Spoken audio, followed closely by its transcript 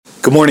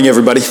Good morning,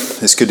 everybody.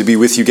 It's good to be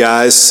with you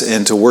guys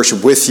and to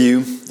worship with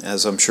you.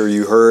 As I'm sure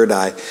you heard,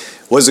 I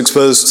was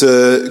exposed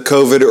to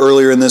COVID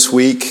earlier in this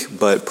week,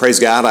 but praise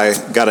God,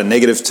 I got a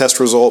negative test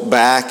result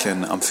back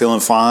and I'm feeling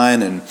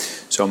fine. And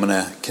so I'm going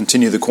to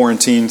continue the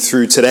quarantine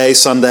through today,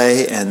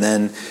 Sunday, and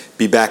then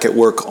be back at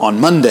work on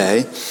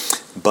Monday.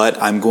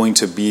 But I'm going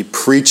to be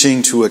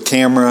preaching to a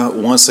camera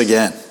once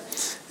again.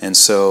 And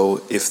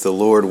so if the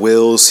Lord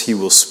wills, He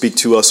will speak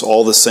to us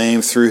all the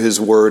same through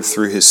His Word,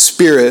 through His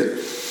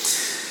Spirit.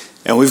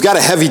 And we've got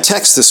a heavy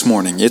text this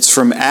morning. It's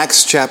from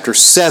Acts chapter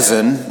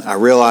 7. I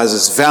realize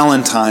it's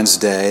Valentine's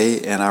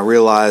Day, and I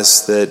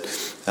realize that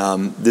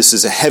this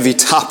is a heavy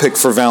topic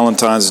for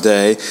Valentine's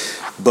Day.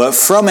 But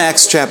from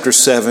Acts chapter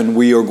 7,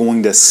 we are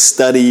going to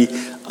study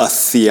a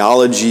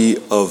theology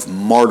of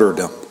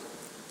martyrdom.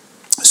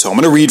 So I'm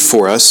going to read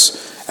for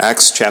us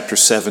Acts chapter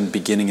 7,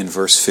 beginning in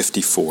verse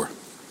 54.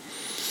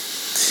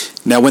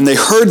 Now when they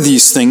heard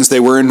these things,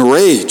 they were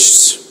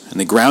enraged, and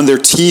they ground their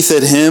teeth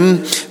at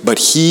him. But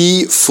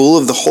he, full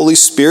of the Holy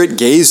Spirit,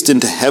 gazed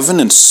into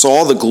heaven and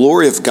saw the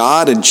glory of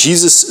God and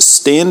Jesus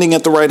standing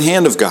at the right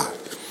hand of God.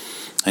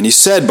 And he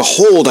said,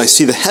 "Behold, I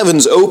see the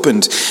heavens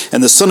opened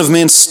and the Son of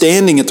Man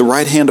standing at the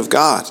right hand of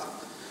God."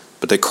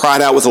 But they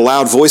cried out with a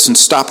loud voice and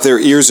stopped their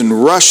ears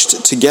and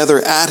rushed together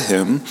at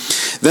him.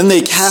 Then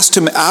they cast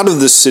him out of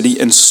the city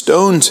and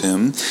stoned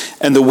him.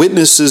 And the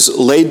witnesses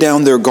laid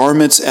down their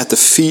garments at the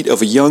feet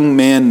of a young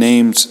man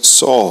named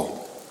Saul.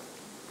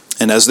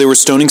 And as they were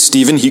stoning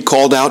Stephen, he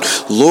called out,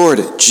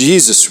 "Lord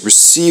Jesus,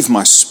 receive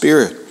my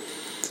spirit."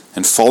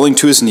 And falling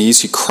to his knees,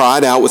 he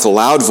cried out with a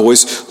loud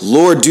voice,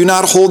 "Lord, do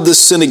not hold this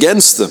sin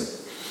against them."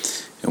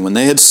 And when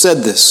they had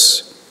said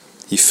this,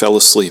 he fell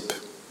asleep.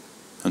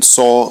 And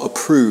Saul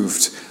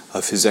approved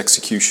of his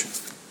execution.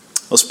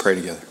 Let's pray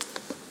together.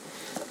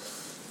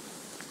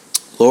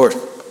 Lord,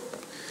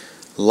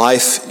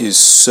 life is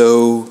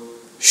so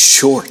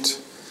short.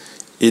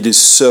 It is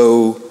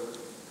so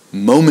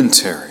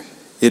momentary.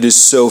 It is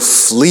so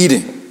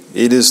fleeting.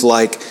 It is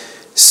like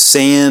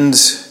sand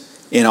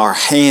in our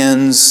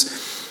hands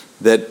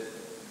that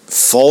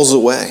falls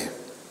away.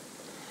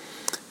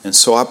 And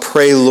so I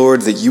pray,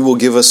 Lord, that you will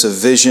give us a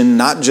vision,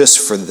 not just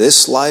for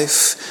this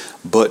life,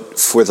 but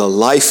for the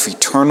life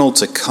eternal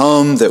to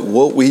come, that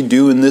what we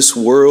do in this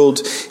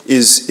world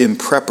is in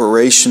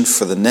preparation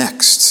for the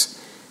next.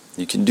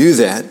 You can do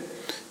that.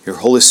 Your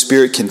Holy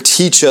Spirit can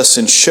teach us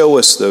and show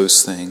us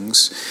those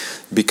things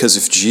because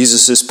of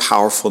Jesus'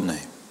 powerful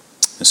name.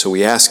 And so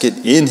we ask it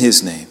in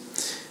His name.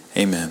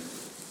 Amen.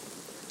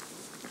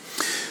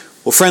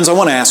 Well, friends, I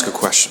want to ask a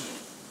question.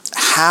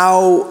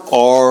 How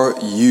are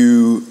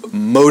you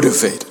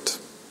motivated?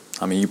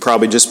 I mean, you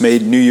probably just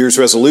made New Year's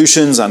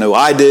resolutions. I know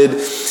I did.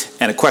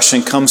 And a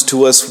question comes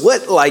to us,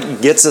 what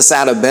gets us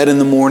out of bed in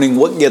the morning?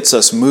 What gets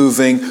us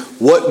moving?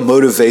 What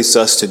motivates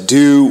us to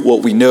do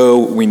what we know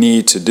we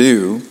need to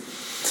do?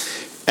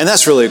 And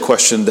that's really a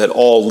question that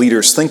all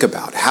leaders think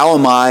about. How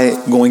am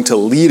I going to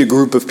lead a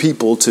group of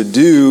people to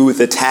do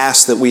the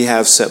tasks that we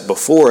have set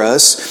before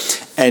us?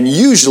 And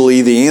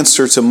usually the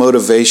answer to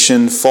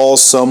motivation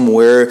falls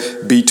somewhere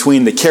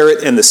between the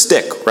carrot and the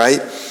stick,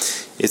 right?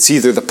 It's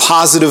either the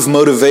positive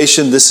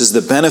motivation, this is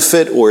the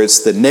benefit, or it's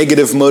the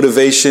negative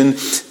motivation,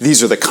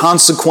 these are the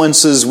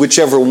consequences,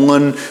 whichever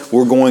one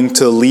we're going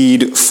to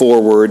lead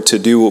forward to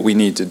do what we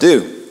need to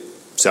do.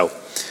 So,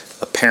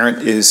 a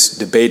parent is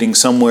debating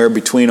somewhere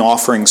between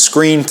offering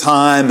screen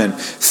time and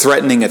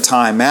threatening a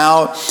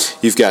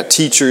timeout. You've got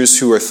teachers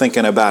who are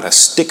thinking about a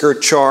sticker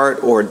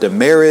chart or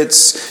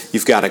demerits.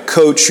 You've got a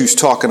coach who's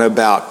talking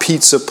about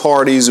pizza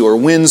parties or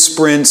wind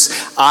sprints.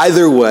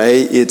 Either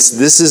way, it's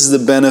this is the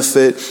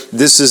benefit,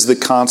 this is the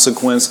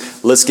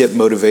consequence. Let's get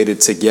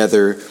motivated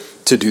together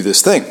to do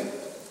this thing.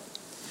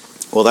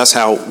 Well, that's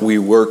how we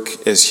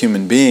work as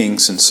human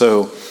beings. And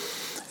so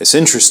it's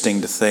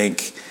interesting to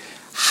think,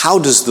 how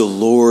does the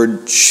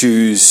Lord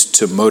choose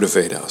to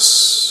motivate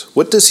us?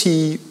 What does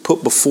He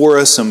put before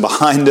us and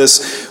behind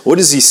us? What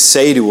does He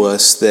say to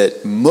us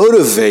that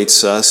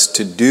motivates us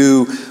to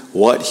do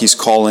what He's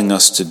calling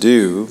us to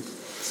do?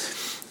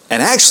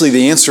 And actually,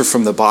 the answer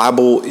from the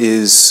Bible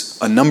is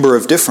a number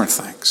of different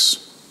things.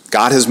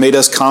 God has made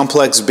us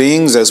complex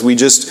beings, as we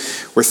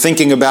just were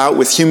thinking about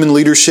with human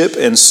leadership,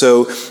 and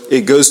so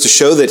it goes to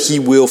show that He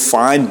will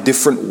find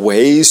different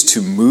ways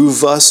to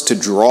move us, to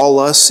draw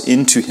us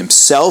into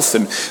Himself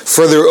and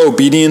further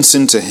obedience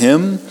into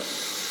Him.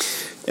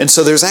 And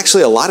so there's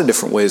actually a lot of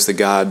different ways that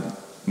God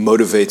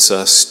motivates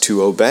us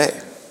to obey.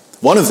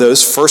 One of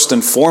those, first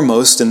and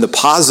foremost, in the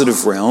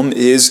positive realm,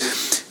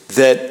 is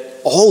that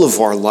all of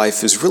our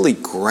life is really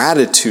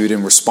gratitude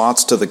in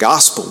response to the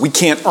gospel. We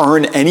can't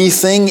earn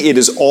anything. It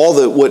is all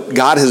that what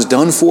God has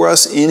done for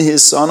us in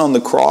His Son on the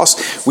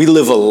cross. We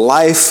live a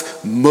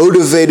life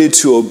motivated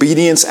to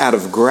obedience out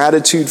of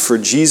gratitude for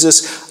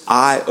Jesus.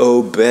 I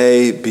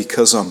obey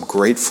because I'm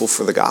grateful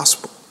for the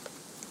gospel.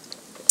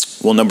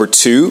 Well, number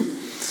two,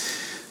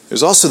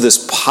 there's also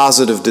this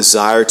positive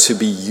desire to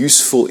be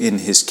useful in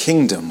His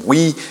kingdom.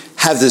 We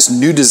have this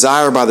new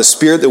desire by the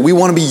Spirit that we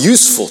want to be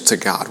useful to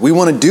God. We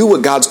want to do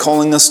what God's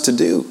calling us to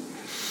do.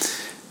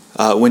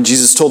 When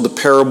Jesus told the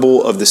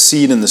parable of the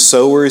seed and the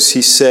sowers,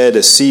 he said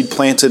a seed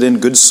planted in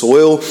good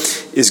soil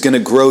is going to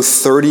grow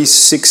 30,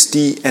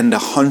 60, and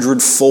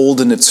 100-fold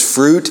in its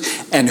fruit.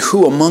 And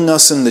who among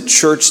us in the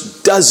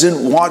church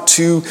doesn't want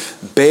to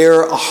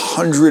bear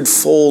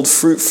 100-fold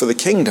fruit for the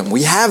kingdom?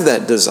 We have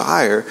that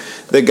desire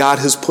that God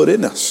has put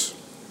in us.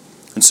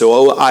 And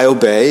so I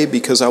obey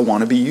because I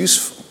want to be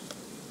useful.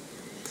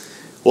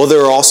 Well,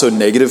 there are also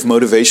negative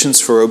motivations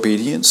for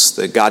obedience.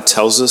 That God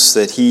tells us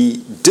that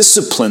he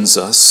disciplines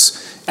us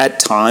at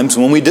times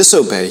when we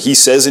disobey. He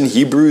says in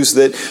Hebrews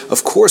that,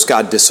 of course,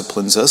 God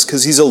disciplines us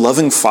because he's a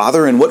loving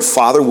father, and what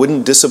father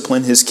wouldn't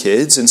discipline his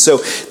kids? And so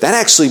that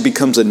actually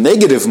becomes a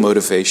negative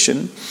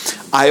motivation.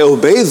 I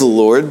obey the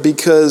Lord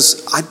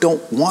because I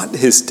don't want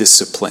his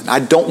discipline. I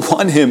don't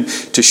want him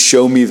to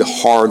show me the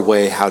hard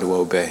way how to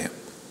obey him.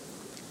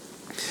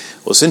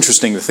 Well, it's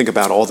interesting to think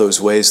about all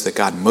those ways that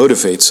God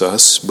motivates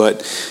us,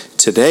 but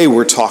today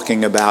we're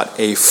talking about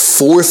a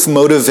fourth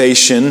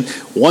motivation,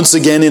 once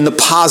again in the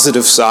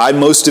positive side.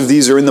 Most of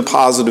these are in the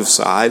positive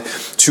side,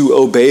 to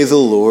obey the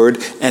Lord,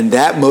 and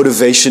that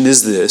motivation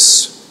is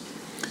this: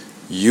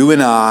 you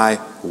and I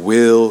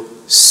will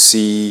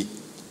see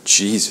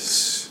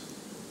Jesus.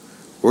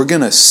 We're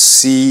going to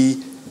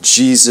see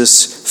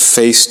Jesus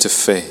face to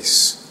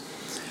face.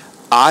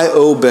 I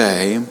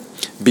obey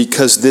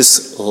because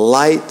this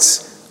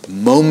light,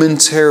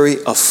 momentary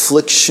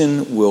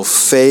affliction will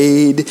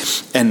fade,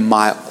 and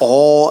my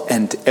all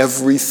and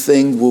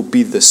everything will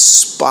be the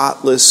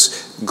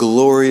spotless,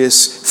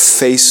 glorious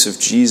face of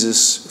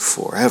Jesus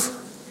forever.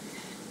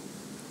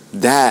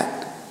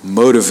 That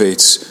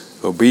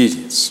motivates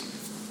obedience.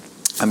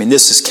 I mean,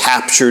 this has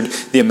captured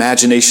the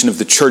imagination of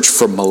the church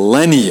for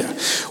millennia.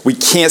 We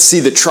can't see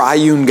the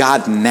triune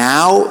God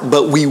now,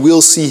 but we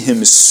will see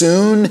him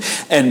soon.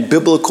 And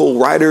biblical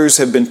writers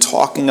have been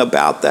talking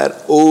about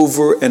that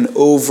over and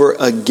over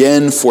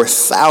again for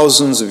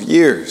thousands of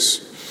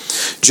years.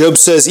 Job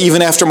says,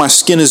 even after my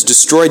skin is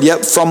destroyed,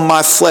 yet from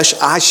my flesh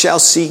I shall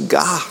see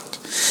God.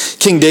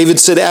 King David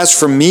said, as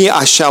for me,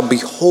 I shall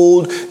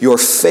behold your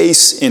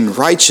face in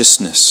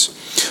righteousness.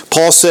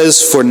 Paul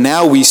says, for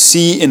now we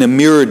see in a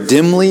mirror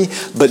dimly,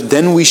 but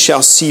then we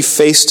shall see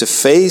face to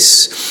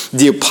face.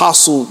 The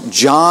Apostle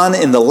John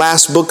in the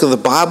last book of the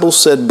Bible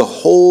said,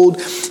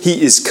 behold,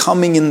 he is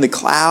coming in the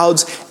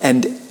clouds,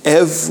 and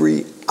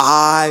every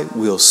eye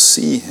will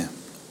see him.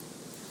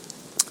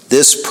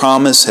 This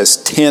promise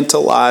has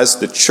tantalized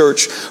the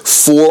church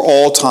for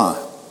all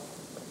time.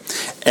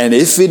 And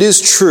if it is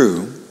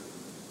true,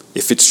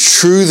 if it's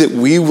true that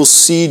we will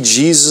see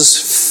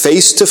Jesus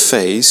face to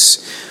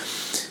face,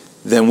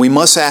 then we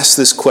must ask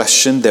this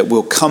question that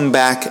will come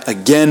back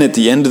again at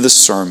the end of the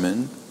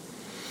sermon.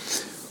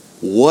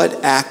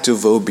 What act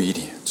of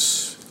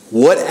obedience,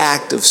 what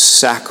act of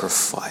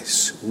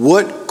sacrifice,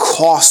 what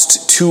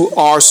cost to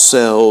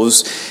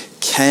ourselves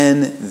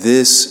can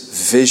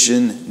this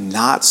vision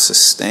not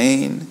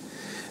sustain?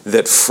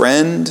 That,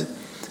 friend,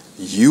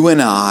 you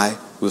and I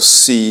will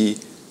see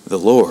the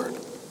Lord.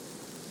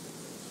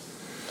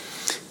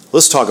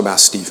 Let's talk about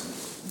Stephen.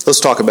 Let's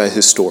talk about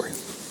his story.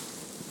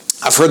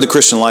 I've heard the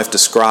Christian life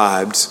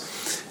described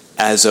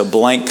as a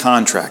blank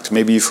contract.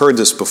 Maybe you've heard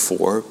this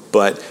before,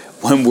 but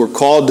when we're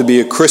called to be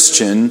a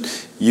Christian,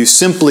 you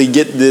simply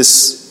get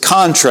this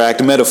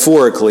contract,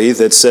 metaphorically,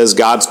 that says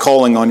God's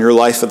calling on your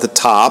life at the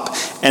top,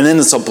 and then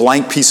it's a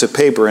blank piece of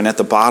paper, and at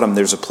the bottom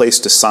there's a place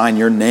to sign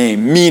your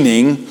name,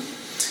 meaning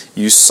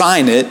you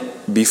sign it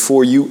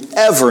before you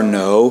ever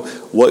know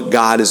what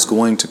God is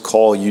going to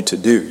call you to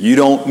do. You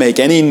don't make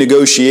any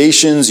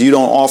negotiations. You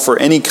don't offer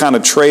any kind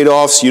of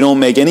trade-offs. You don't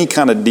make any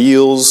kind of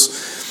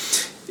deals.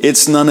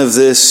 It's none of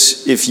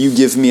this, if you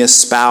give me a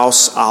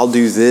spouse, I'll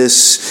do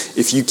this.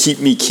 If you keep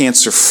me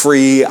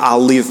cancer-free, I'll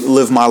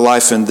live my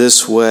life in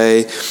this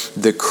way.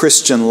 The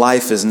Christian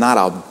life is not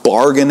a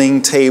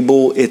bargaining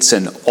table. It's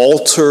an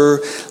altar.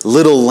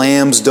 Little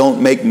lambs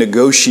don't make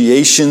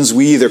negotiations.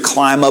 We either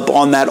climb up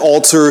on that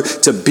altar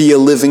to be a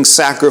living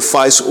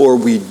sacrifice or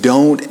we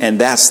don't,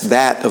 and that's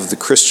that of the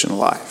Christian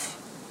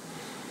life.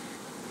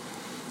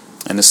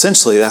 And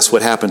essentially, that's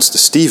what happens to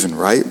Stephen,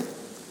 right?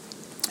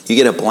 You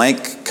get a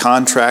blank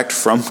contract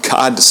from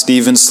God to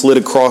Stephen slid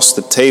across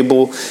the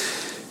table.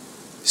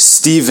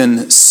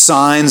 Stephen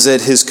signs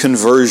at his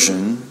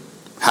conversion,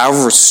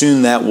 however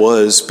soon that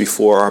was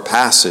before our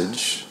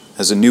passage,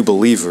 as a new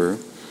believer.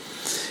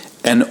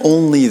 And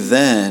only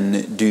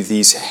then do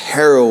these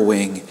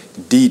harrowing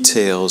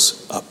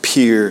details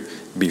appear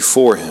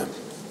before him.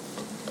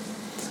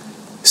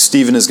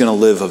 Stephen is going to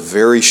live a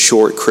very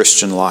short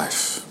Christian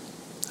life.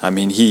 I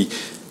mean, he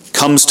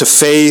comes to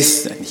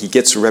faith, and he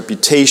gets a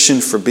reputation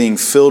for being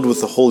filled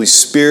with the Holy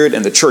Spirit,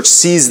 and the church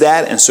sees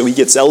that, and so he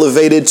gets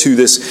elevated to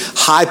this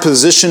high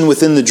position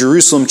within the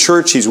Jerusalem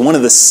church. He's one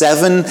of the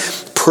 7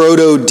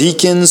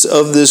 proto-deacons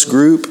of this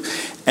group,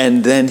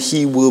 and then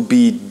he will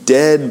be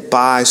dead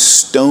by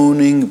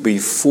stoning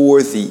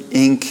before the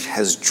ink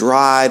has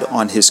dried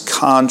on his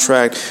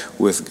contract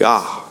with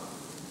God.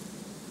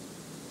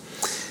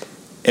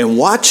 And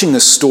watching a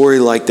story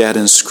like that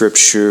in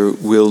Scripture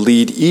will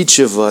lead each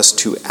of us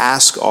to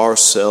ask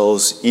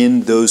ourselves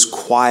in those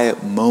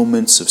quiet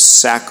moments of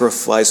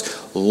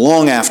sacrifice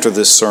long after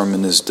this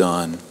sermon is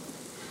done,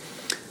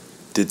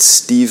 did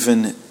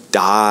Stephen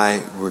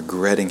die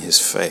regretting his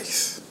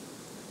faith?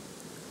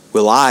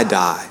 Will I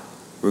die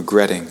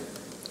regretting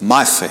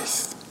my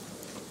faith?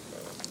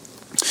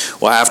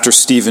 Well, after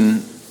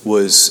Stephen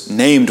was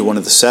named one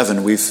of the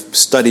 7, we've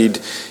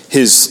studied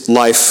his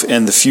life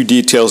and the few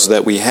details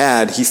that we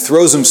had. He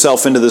throws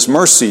himself into this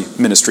mercy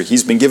ministry.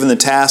 He's been given the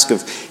task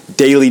of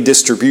daily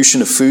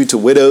distribution of food to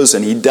widows,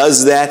 and he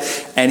does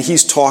that, and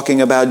he's talking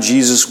about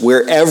Jesus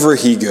wherever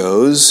he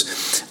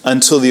goes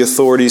until the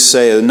authorities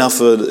say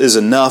enough is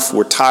enough.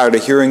 We're tired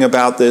of hearing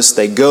about this.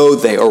 They go,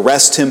 they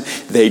arrest him,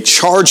 they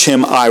charge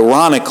him,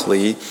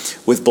 ironically,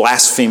 with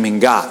blaspheming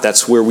God.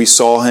 That's where we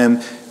saw him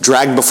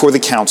dragged before the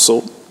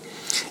council.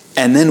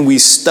 And then we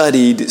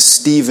studied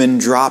Stephen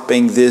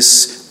dropping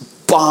this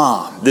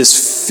bomb,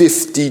 this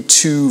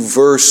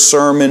 52-verse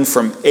sermon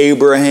from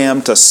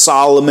Abraham to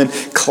Solomon,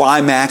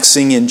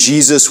 climaxing in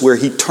Jesus, where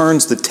he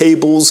turns the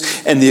tables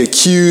and he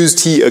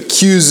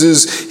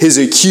accuses his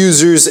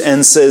accusers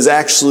and says,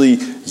 actually,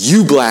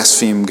 you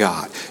blaspheme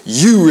God.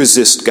 You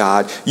resist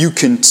God. You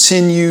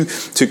continue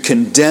to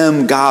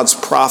condemn God's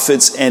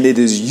prophets, and it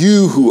is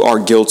you who are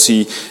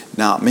guilty,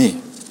 not me.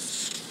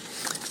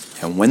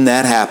 And when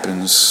that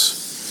happens,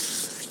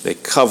 they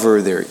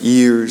cover their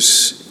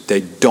ears.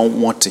 They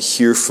don't want to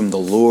hear from the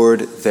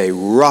Lord. They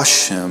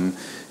rush him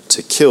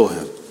to kill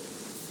him.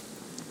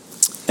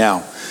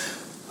 Now,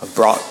 I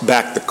brought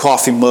back the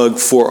coffee mug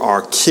for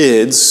our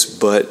kids,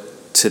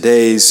 but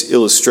today's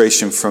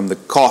illustration from the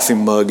coffee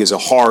mug is a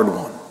hard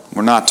one.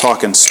 We're not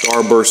talking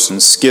Starburst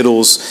and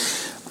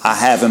Skittles. I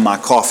have in my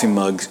coffee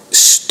mug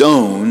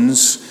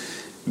stones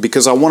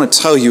because I want to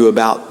tell you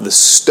about the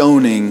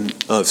stoning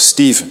of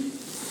Stephen.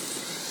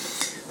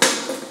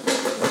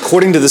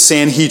 According to the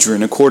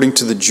Sanhedrin, according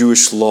to the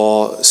Jewish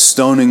law,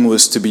 stoning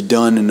was to be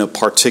done in a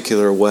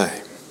particular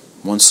way.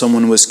 When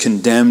someone was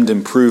condemned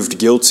and proved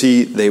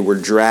guilty, they were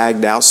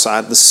dragged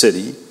outside the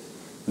city.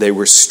 They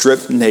were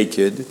stripped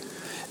naked.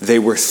 They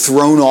were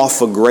thrown off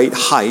a great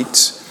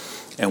height.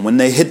 And when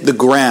they hit the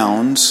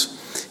ground,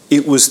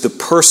 it was the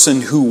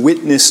person who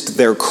witnessed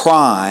their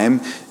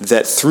crime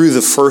that threw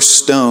the first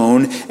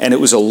stone, and it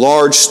was a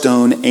large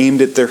stone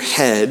aimed at their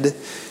head.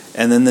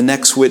 And then the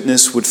next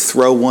witness would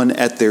throw one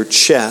at their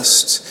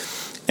chest.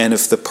 And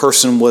if the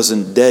person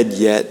wasn't dead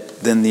yet,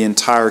 then the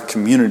entire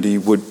community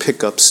would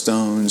pick up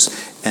stones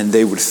and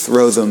they would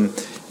throw them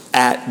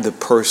at the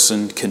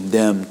person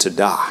condemned to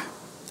die.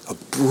 A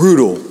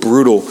brutal,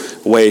 brutal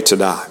way to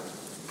die.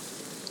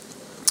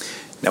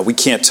 Now, we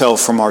can't tell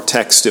from our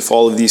text if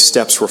all of these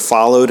steps were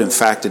followed. In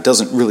fact, it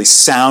doesn't really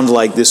sound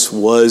like this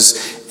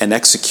was an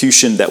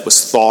execution that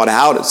was thought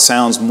out. It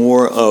sounds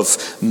more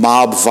of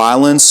mob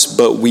violence,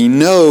 but we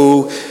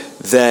know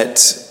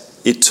that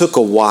it took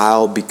a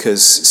while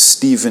because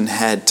Stephen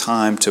had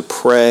time to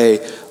pray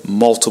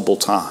multiple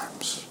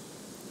times.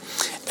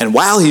 And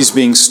while he's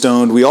being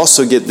stoned, we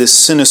also get this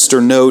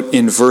sinister note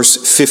in verse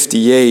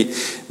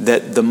 58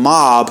 that the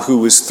mob who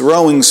was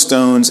throwing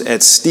stones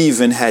at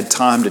Stephen had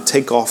time to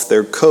take off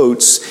their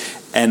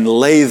coats and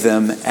lay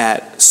them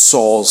at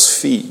Saul's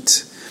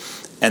feet.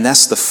 And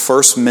that's the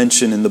first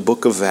mention in the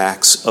book of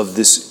Acts of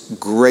this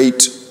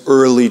great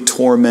early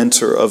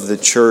tormentor of the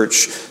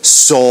church,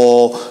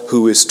 Saul,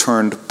 who is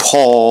turned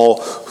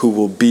Paul, who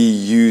will be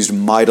used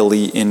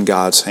mightily in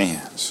God's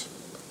hands.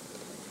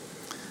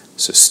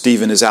 So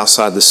Stephen is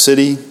outside the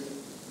city.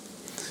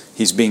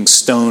 He's being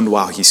stoned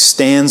while he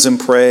stands and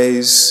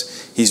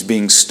prays. He's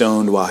being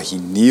stoned while he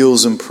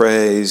kneels and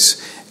prays.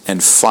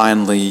 And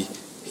finally,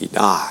 he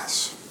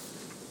dies.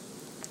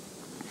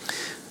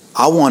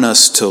 I want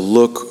us to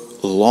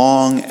look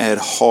long and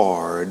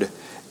hard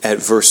at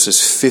verses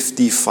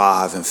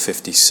 55 and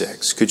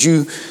 56. Could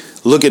you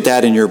look at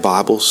that in your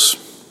Bibles?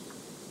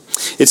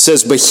 It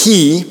says, "But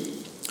he,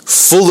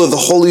 full of the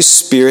Holy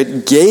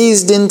Spirit,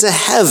 gazed into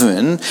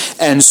heaven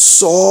and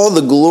saw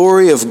the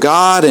glory of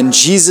God and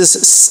Jesus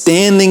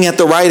standing at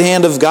the right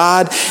hand of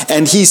God.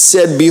 And he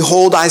said,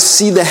 Behold, I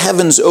see the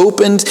heavens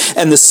opened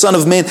and the Son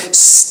of Man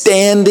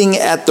standing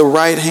at the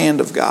right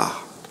hand of God."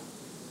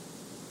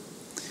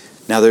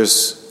 Now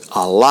there's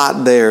a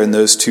lot there in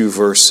those two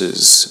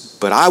verses,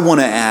 but I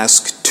want to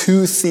ask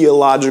two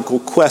theological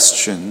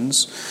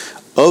questions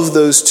of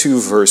those two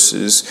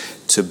verses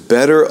to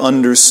better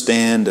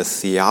understand the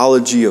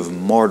theology of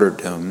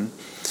martyrdom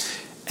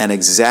and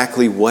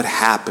exactly what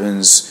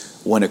happens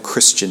when a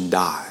Christian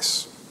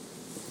dies.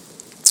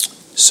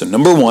 So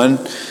number one,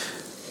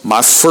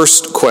 my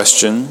first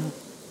question,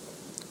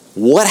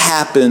 what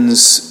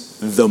happens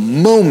the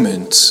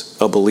moment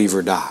a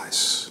believer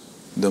dies?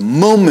 The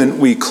moment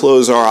we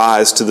close our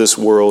eyes to this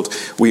world,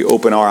 we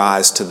open our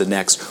eyes to the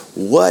next.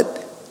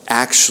 What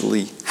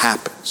actually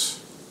happens?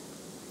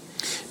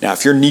 Now,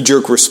 if your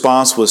knee-jerk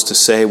response was to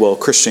say, well, a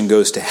Christian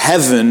goes to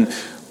heaven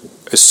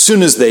as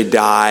soon as they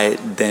die,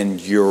 then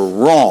you're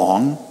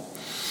wrong.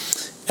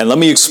 And let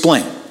me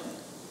explain.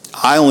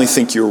 I only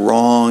think you're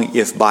wrong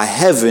if by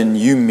heaven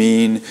you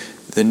mean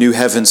the new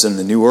heavens and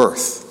the new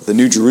earth, the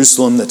new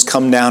Jerusalem that's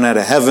come down out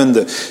of heaven,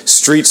 the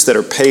streets that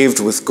are paved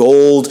with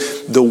gold,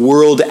 the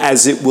world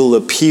as it will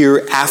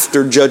appear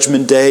after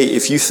Judgment Day.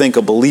 If you think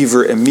a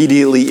believer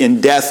immediately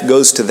in death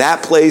goes to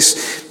that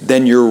place,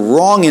 then you're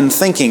wrong in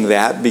thinking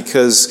that,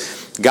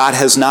 because God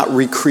has not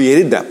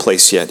recreated that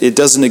place yet. It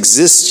doesn't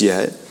exist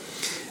yet.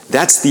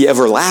 That's the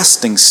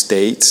everlasting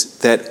state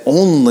that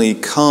only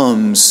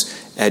comes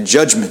at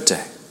Judgment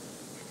Day.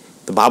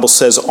 The Bible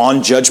says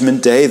on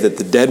Judgment Day that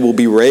the dead will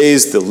be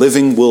raised, the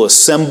living will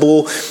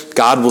assemble,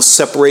 God will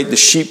separate the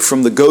sheep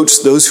from the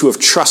goats. Those who have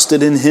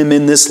trusted in Him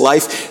in this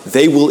life,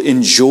 they will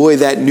enjoy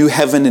that new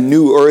heaven and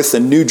new earth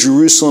and new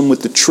Jerusalem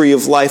with the tree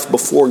of life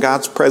before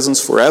God's presence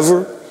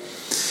forever.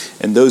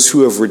 And those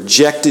who have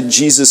rejected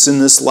Jesus in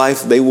this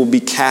life, they will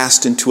be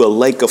cast into a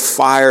lake of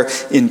fire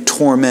in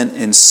torment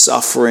and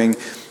suffering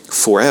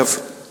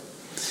forever.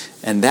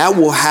 And that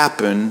will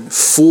happen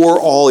for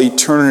all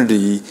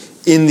eternity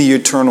in the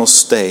eternal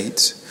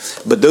state.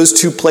 But those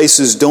two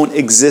places don't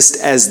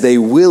exist as they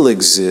will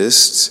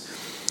exist.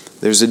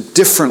 There's a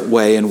different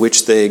way in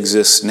which they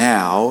exist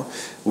now,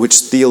 which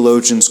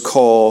theologians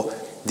call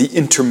the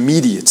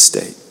intermediate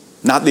state,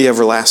 not the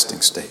everlasting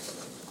state.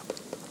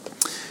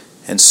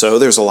 And so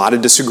there's a lot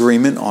of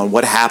disagreement on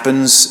what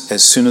happens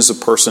as soon as a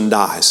person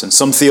dies. And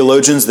some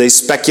theologians, they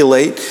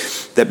speculate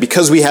that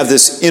because we have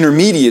this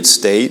intermediate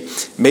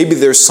state, maybe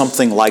there's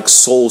something like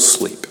soul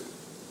sleep.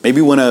 Maybe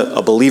when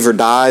a believer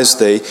dies,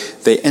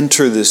 they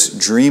enter this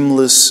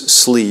dreamless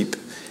sleep,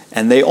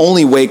 and they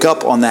only wake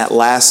up on that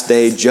last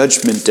day,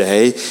 Judgment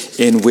Day,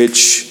 in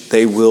which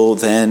they will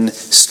then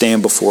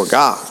stand before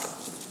God.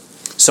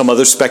 Some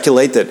others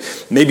speculate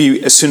that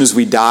maybe as soon as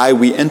we die,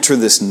 we enter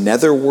this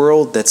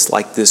netherworld that's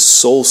like this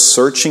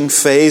soul-searching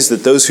phase,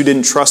 that those who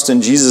didn't trust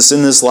in Jesus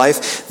in this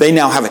life, they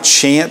now have a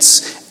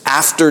chance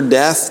after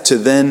death to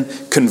then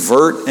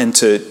convert and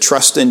to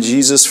trust in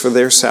Jesus for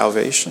their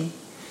salvation.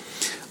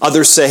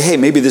 Others say, hey,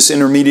 maybe this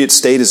intermediate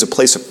state is a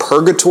place of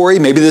purgatory.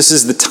 Maybe this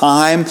is the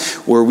time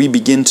where we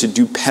begin to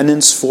do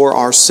penance for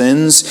our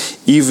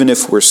sins, even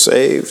if we're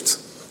saved.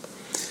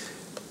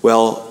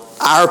 Well,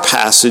 our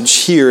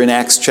passage here in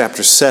Acts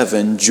chapter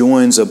 7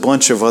 joins a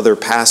bunch of other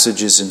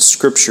passages in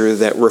Scripture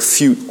that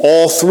refute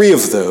all three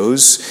of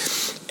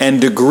those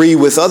and agree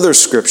with other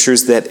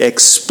scriptures that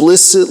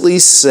explicitly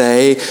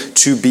say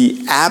to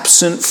be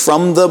absent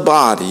from the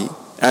body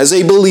as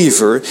a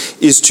believer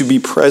is to be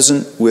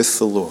present with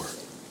the Lord.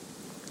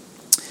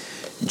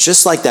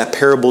 Just like that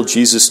parable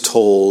Jesus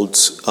told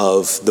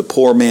of the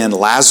poor man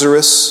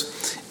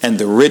Lazarus and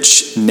the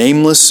rich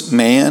nameless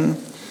man,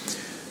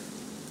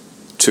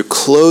 to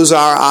close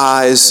our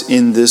eyes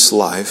in this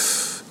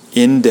life,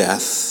 in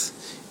death,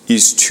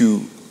 is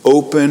to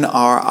open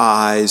our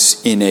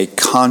eyes in a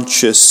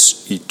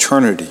conscious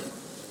eternity.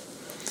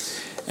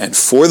 And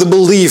for the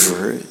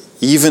believer,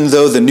 even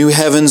though the new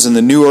heavens and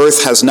the new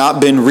earth has not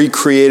been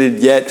recreated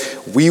yet,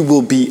 we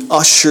will be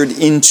ushered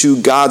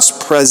into God's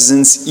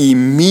presence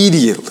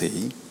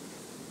immediately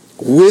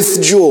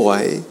with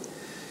joy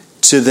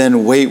to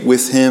then wait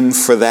with Him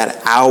for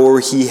that hour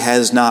He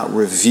has not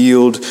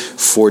revealed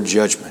for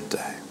Judgment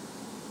Day.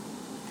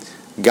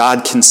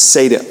 God can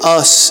say to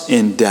us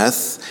in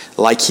death,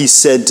 like He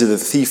said to the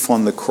thief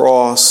on the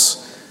cross,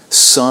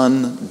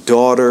 son,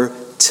 daughter,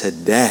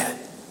 today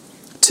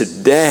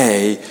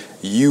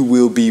you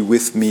will be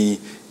with me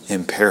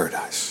in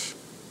paradise.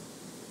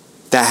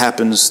 That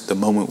happens the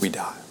moment we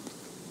die.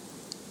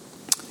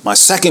 My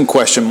second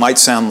question might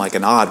sound like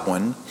an odd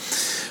one.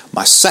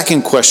 My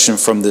second question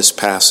from this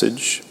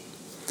passage: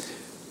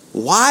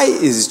 why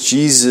is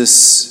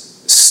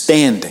Jesus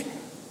standing?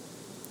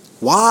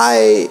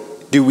 Why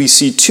do we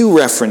see two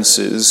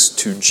references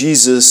to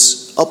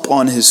Jesus up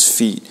on His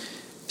feet,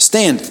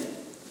 standing?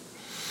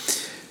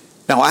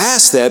 Now, I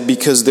ask that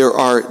because there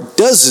are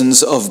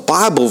dozens of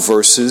Bible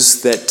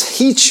verses that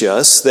teach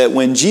us that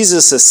when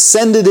Jesus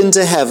ascended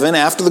into heaven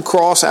after the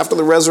cross, after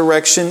the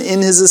resurrection,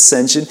 in His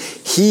ascension,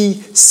 He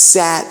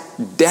sat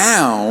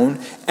down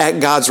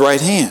at God's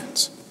right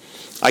hand.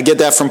 I get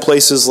that from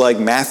places like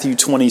Matthew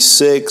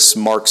 26,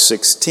 Mark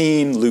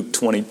 16, Luke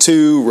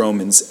 22,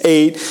 Romans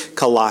 8,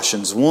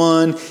 Colossians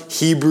 1,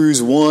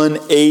 Hebrews 1,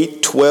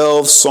 8,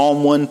 12,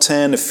 Psalm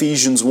 110,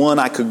 Ephesians 1.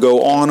 I could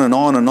go on and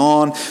on and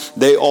on.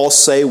 They all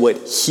say what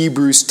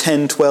Hebrews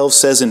 10:12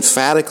 says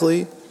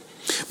emphatically.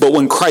 But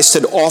when Christ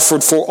had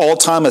offered for all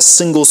time a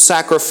single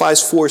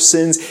sacrifice for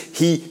sins,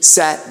 He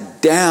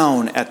sat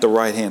down at the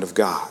right hand of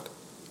God.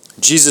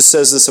 Jesus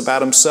says this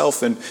about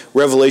Himself in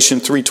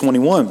Revelation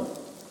 3:21.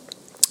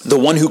 The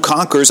one who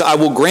conquers, I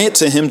will grant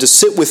to him to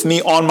sit with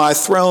me on my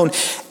throne,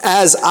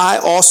 as I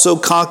also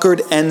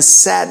conquered and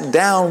sat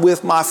down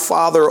with my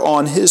Father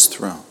on His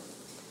throne.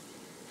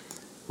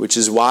 Which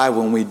is why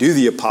when we do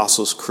the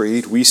Apostles'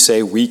 Creed, we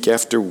say week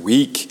after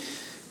week,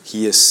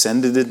 He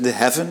ascended into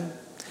heaven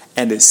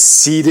and is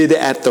seated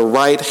at the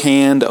right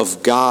hand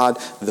of God,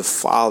 the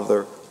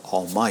Father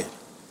Almighty.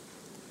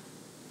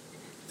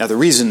 Now, the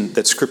reason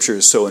that Scripture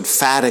is so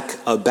emphatic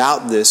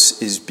about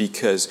this is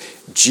because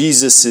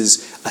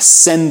Jesus'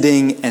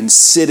 ascending and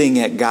sitting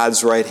at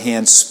God's right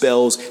hand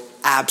spells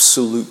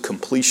absolute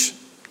completion.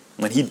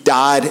 When he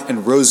died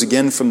and rose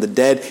again from the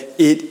dead,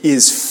 it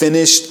is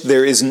finished.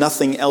 There is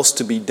nothing else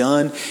to be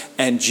done.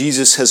 And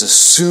Jesus has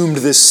assumed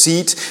this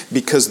seat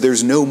because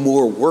there's no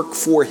more work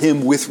for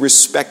him with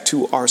respect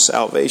to our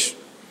salvation.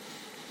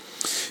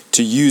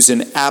 To use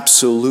an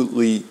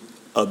absolutely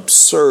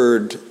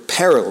absurd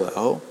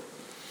parallel,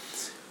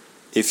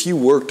 if you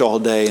worked all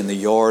day in the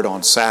yard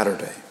on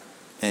Saturday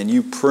and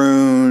you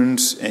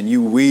pruned and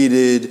you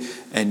weeded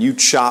and you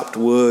chopped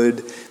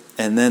wood,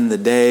 and then the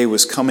day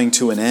was coming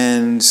to an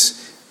end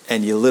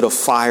and you lit a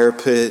fire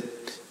pit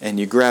and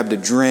you grabbed a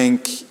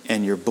drink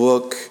and your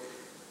book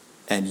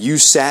and you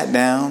sat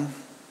down,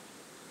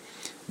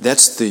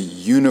 that's the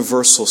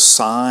universal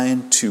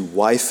sign to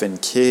wife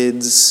and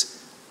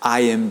kids,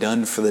 I am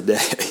done for the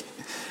day.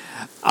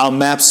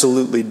 I'm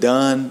absolutely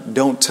done.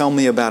 Don't tell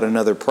me about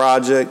another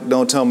project.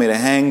 Don't tell me to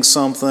hang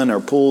something or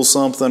pull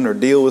something or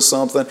deal with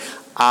something.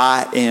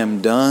 I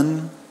am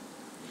done.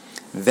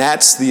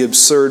 That's the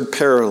absurd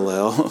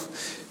parallel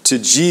to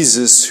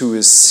Jesus, who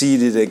is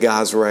seated at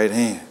God's right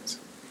hand.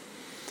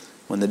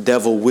 When the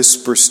devil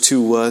whispers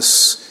to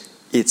us,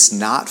 it's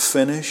not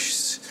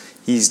finished,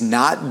 he's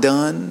not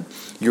done,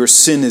 your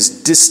sin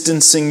is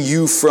distancing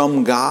you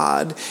from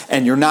God,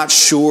 and you're not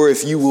sure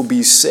if you will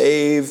be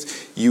saved,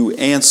 you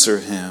answer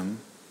him,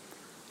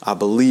 I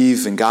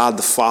believe in God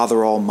the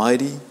Father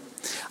Almighty.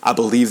 I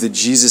believe that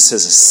Jesus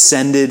has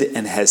ascended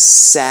and has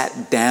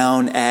sat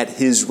down at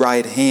his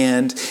right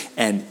hand,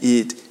 and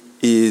it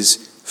is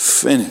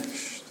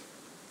finished.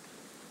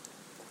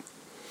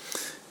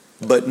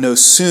 But no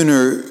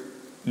sooner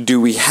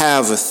do we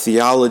have a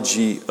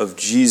theology of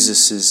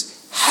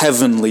Jesus'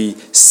 heavenly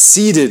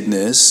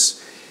seatedness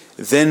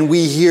than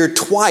we hear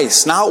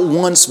twice, not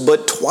once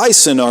but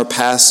twice in our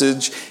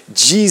passage,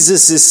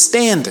 Jesus is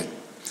standing.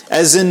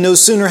 As in, no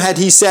sooner had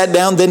he sat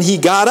down than he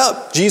got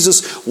up.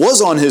 Jesus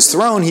was on his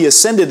throne. He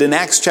ascended in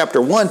Acts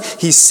chapter 1.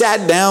 He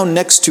sat down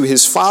next to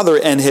his Father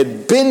and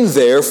had been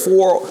there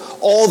for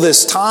all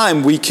this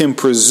time, we can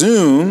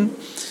presume.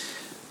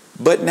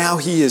 But now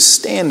he is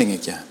standing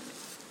again.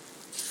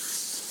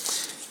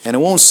 And it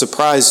won't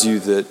surprise you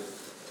that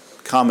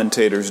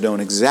commentators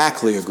don't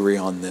exactly agree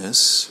on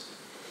this,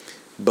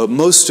 but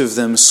most of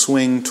them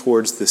swing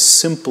towards the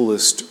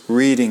simplest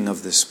reading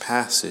of this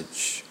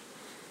passage,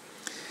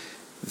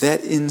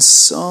 that in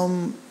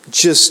some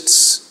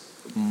just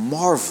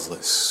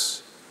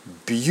marvelous,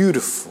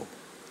 beautiful,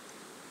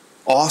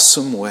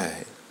 awesome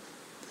way,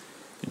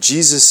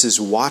 Jesus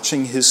is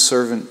watching his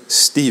servant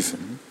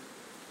Stephen.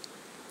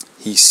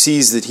 He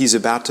sees that he's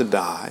about to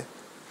die.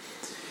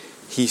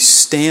 He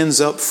stands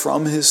up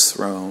from his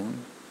throne,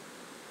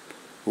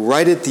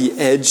 right at the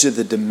edge of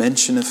the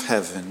dimension of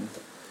heaven,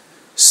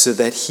 so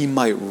that he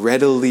might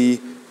readily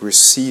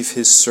receive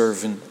his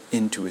servant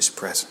into his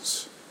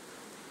presence.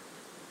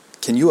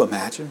 Can you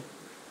imagine?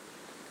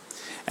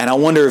 And I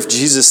wonder if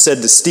Jesus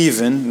said to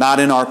Stephen, not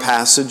in our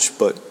passage,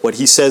 but what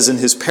he says in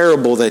his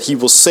parable, that he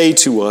will say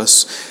to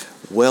us,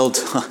 well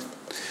done.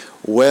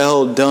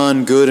 Well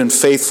done, good and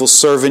faithful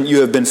servant. You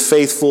have been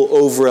faithful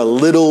over a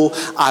little.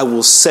 I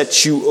will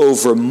set you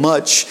over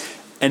much.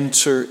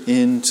 Enter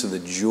into the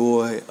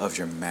joy of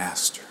your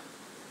master.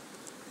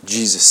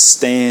 Jesus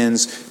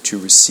stands to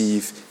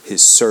receive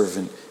his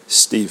servant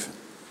Stephen.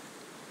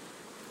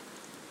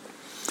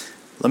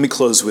 Let me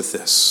close with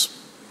this.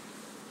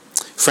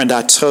 Friend,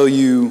 I tell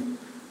you,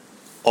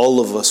 all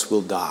of us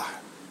will die.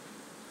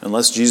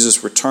 Unless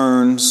Jesus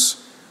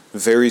returns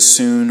very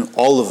soon,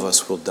 all of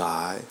us will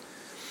die.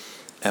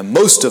 And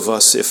most of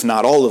us, if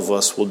not all of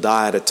us, will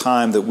die at a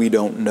time that we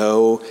don't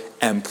know,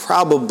 and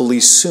probably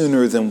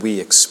sooner than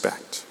we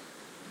expect.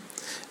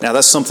 Now,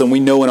 that's something we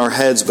know in our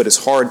heads, but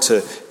it's hard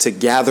to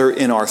gather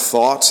in our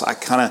thoughts.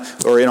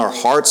 Or in our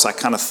hearts. I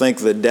kind of think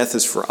that death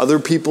is for other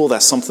people.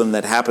 That's something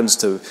that happens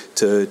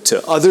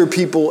to other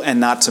people and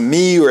not to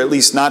me, or at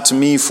least not to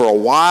me for a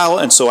while.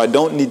 And so I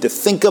don't need to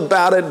think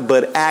about it.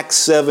 But Acts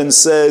 7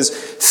 says,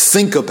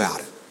 think about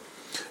it.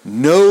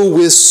 Know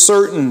with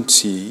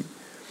certainty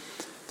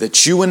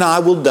that you and I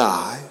will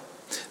die,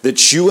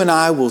 that you and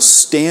I will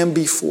stand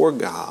before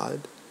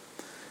God,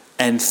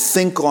 and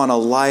think on a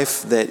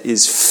life that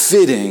is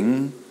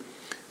fitting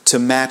to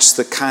match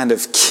the kind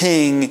of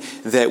king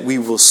that we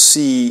will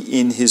see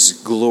in his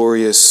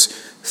glorious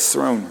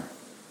throne room.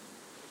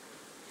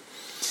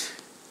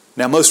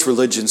 Now, most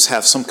religions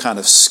have some kind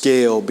of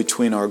scale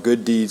between our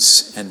good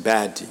deeds and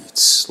bad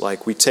deeds.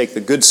 Like, we take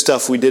the good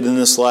stuff we did in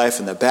this life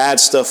and the bad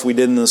stuff we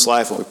did in this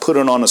life, and we put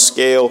it on a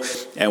scale,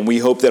 and we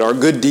hope that our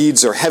good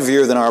deeds are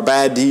heavier than our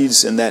bad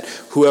deeds, and that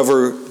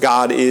whoever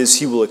God is,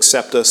 he will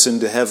accept us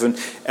into heaven.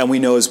 And we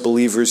know as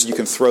believers, you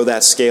can throw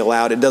that scale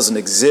out. It doesn't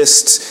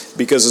exist,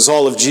 because it's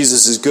all of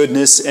Jesus'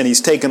 goodness, and he's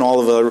taken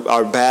all of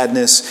our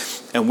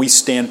badness, and we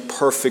stand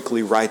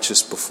perfectly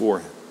righteous before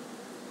him.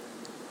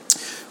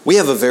 We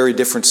have a very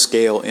different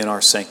scale in our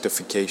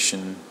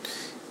sanctification,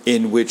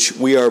 in which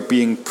we are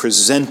being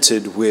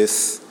presented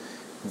with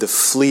the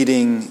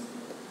fleeting,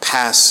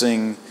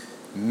 passing,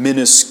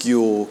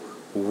 minuscule,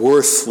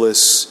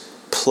 worthless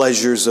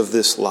pleasures of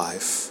this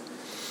life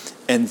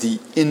and the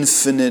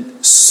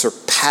infinite,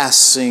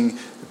 surpassing,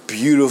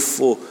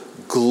 beautiful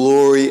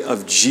glory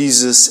of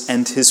Jesus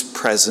and his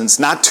presence,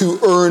 not to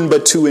earn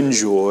but to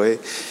enjoy.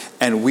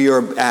 And we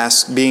are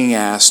being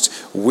asked,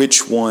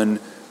 which one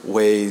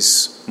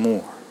weighs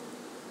more?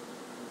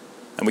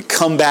 And we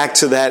come back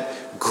to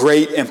that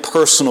great and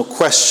personal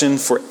question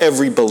for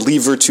every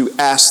believer to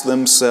ask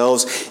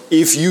themselves.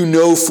 If you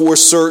know for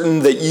certain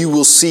that you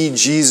will see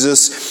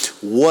Jesus,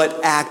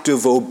 what act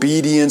of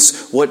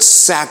obedience, what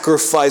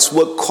sacrifice,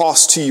 what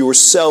cost to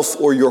yourself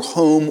or your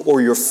home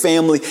or your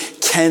family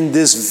can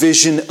this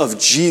vision of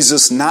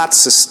Jesus not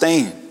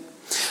sustain?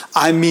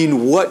 I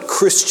mean, what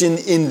Christian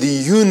in the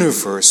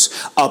universe,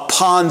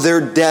 upon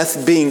their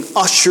death being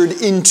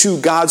ushered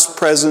into God's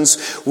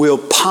presence, will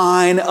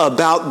pine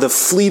about the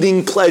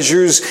fleeting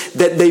pleasures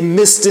that they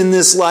missed in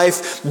this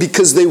life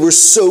because they were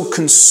so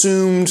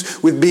consumed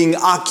with being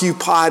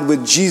occupied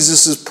with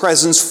Jesus'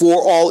 presence for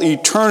all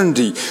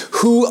eternity?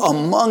 Who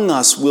among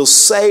us will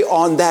say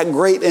on that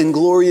great and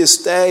glorious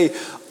day,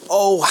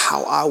 "Oh,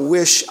 how I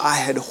wish I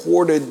had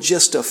hoarded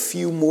just a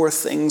few more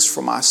things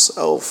for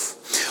myself.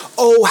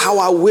 Oh, how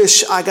I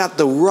wish I got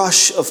the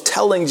rush of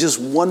telling just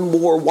one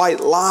more white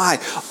lie.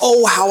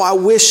 Oh, how I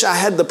wish I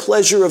had the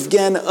pleasure of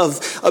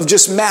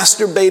just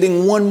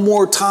masturbating one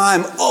more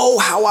time. Oh,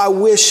 how I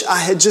wish I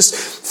had just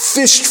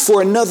fished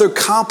for another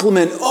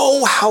compliment.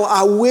 Oh, how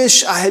I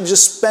wish I had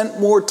just spent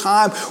more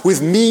time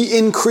with me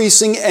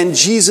increasing and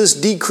Jesus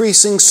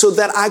decreasing so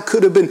that I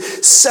could have been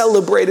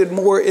celebrated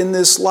more in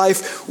this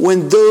life,"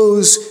 when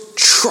those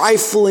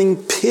trifling,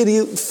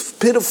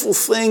 pitiful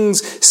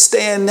things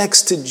stand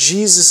next to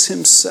Jesus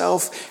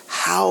himself,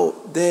 how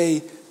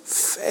they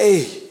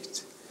fade,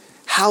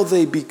 how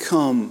they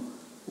become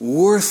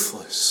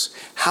worthless,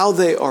 how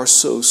they are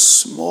so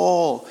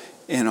small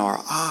in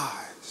our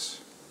eyes.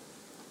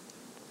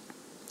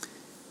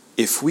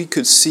 If we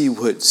could see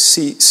what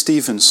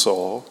Stephen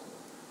saw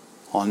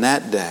on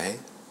that day,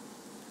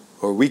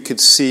 or we could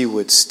see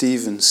what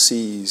Stephen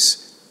sees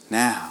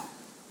now,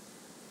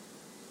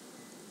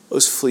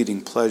 those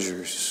fleeting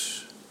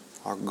pleasures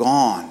are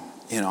gone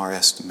in our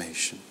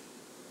estimation.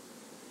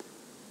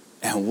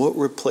 And what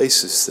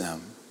replaces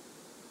them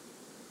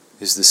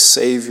is the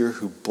Savior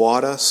who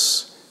bought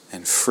us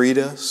and freed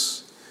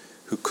us,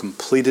 who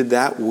completed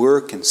that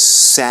work and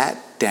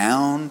sat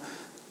down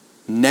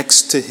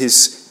next to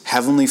his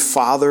Heavenly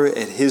Father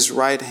at his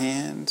right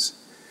hand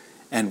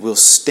and will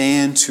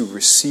stand to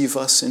receive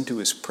us into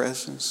his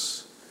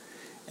presence.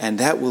 And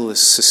that will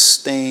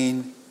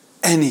sustain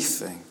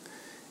anything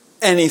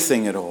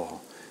at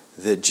all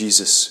that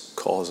Jesus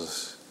calls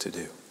us to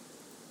do.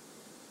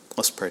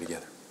 Let's pray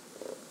together.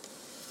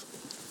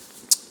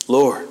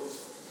 Lord,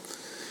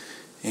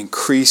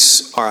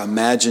 increase our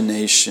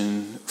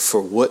imagination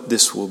for what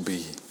this will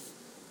be.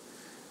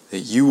 That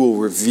you will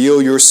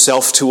reveal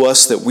yourself to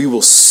us, that we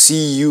will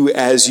see you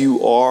as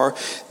you are,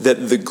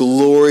 that the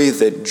glory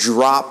that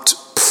dropped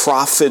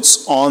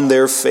prophets on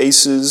their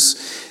faces,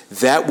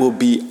 that will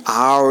be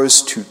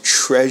ours to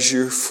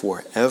treasure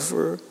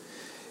forever.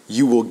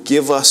 You will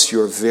give us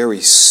your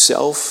very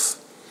self,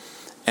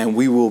 and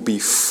we will be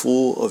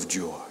full of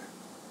joy.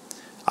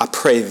 I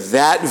pray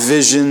that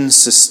vision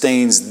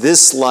sustains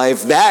this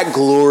life, that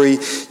glory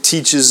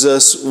teaches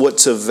us what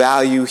to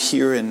value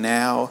here and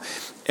now,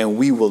 and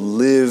we will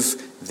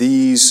live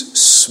these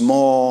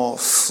small,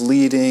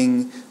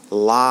 fleeting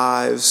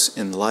lives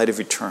in light of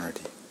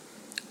eternity.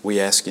 We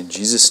ask in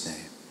Jesus'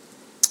 name,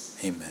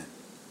 amen.